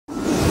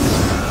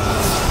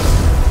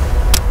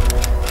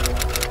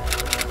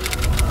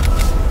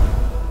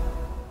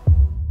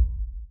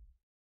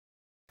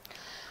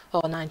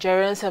Well,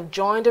 Nigerians have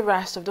joined the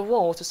rest of the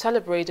world to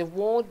celebrate the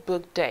World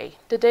Book Day.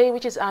 The day,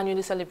 which is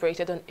annually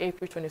celebrated on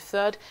April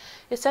 23rd,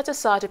 is set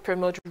aside to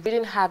promote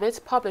reading habits,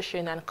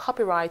 publishing and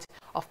copyright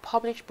of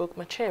published book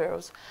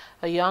materials.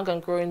 A young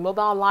and growing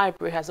mobile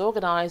library has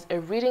organized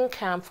a reading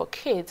camp for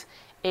kids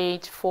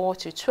aged 4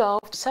 to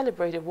 12 to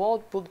celebrate the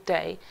World Book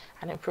Day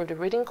and improve the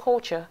reading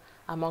culture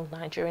among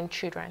Nigerian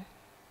children.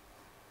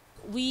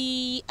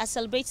 We are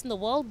celebrating the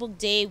World Book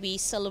Day. We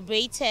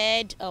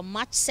celebrated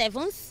March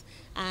 7th.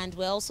 And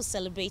we're also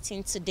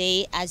celebrating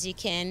today. As you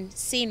can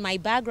see in my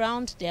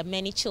background, there are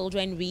many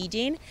children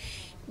reading.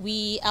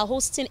 We are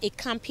hosting a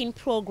camping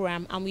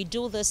program, and we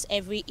do this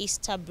every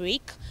Easter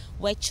break,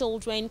 where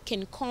children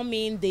can come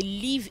in, they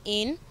live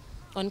in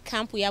on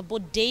camp. We have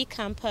both day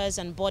campers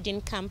and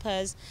boarding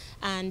campers,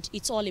 and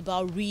it's all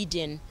about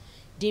reading.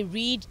 They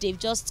read. They've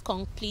just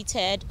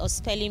completed a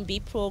spelling bee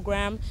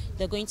program.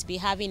 They're going to be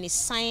having a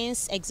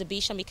science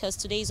exhibition because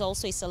today is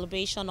also a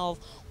celebration of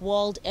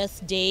World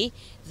Earth Day.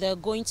 They're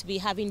going to be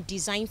having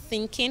design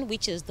thinking,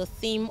 which is the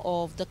theme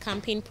of the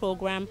camping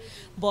program.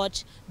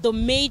 But the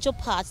major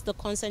part, the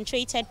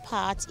concentrated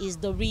part, is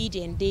the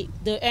reading. They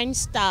earn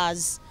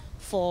stars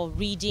for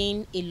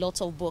reading a lot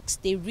of books.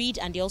 They read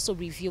and they also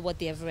review what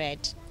they've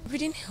read.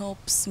 Reading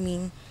helps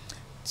me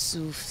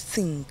to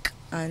think,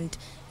 and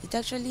it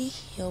actually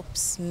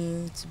helps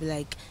me to be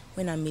like,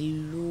 when I'm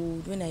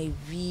alone, when I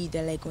read,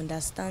 I like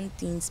understand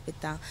things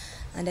better.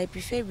 And I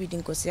prefer reading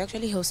because it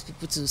actually helps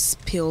people to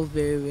spell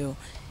very well.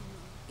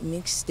 It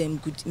makes them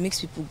good, it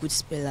makes people good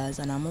spellers,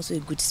 and I'm also a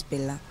good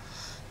speller.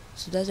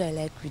 So that's why I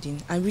like reading.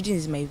 And reading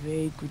is my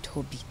very good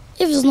hobby.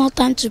 If it's not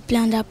time to play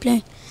and they're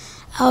playing,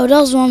 I would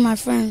just want my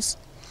friends,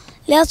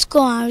 let's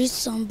go and read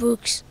some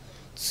books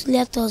to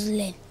let us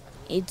learn.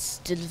 It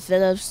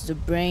develops the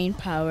brain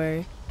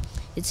power.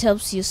 It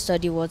helps you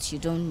study what you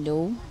don't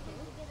know.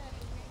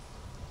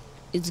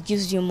 It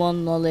gives you more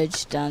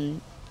knowledge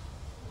than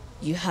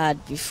you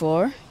had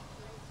before.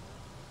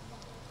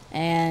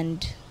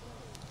 And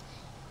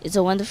it's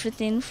a wonderful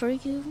thing for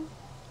you.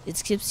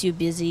 It keeps you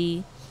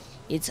busy.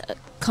 It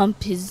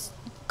accompanies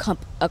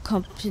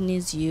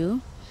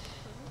you.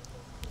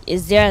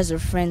 It's there as a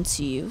friend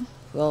to you.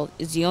 Well,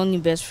 it's the only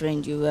best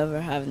friend you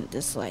ever have in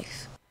this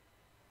life.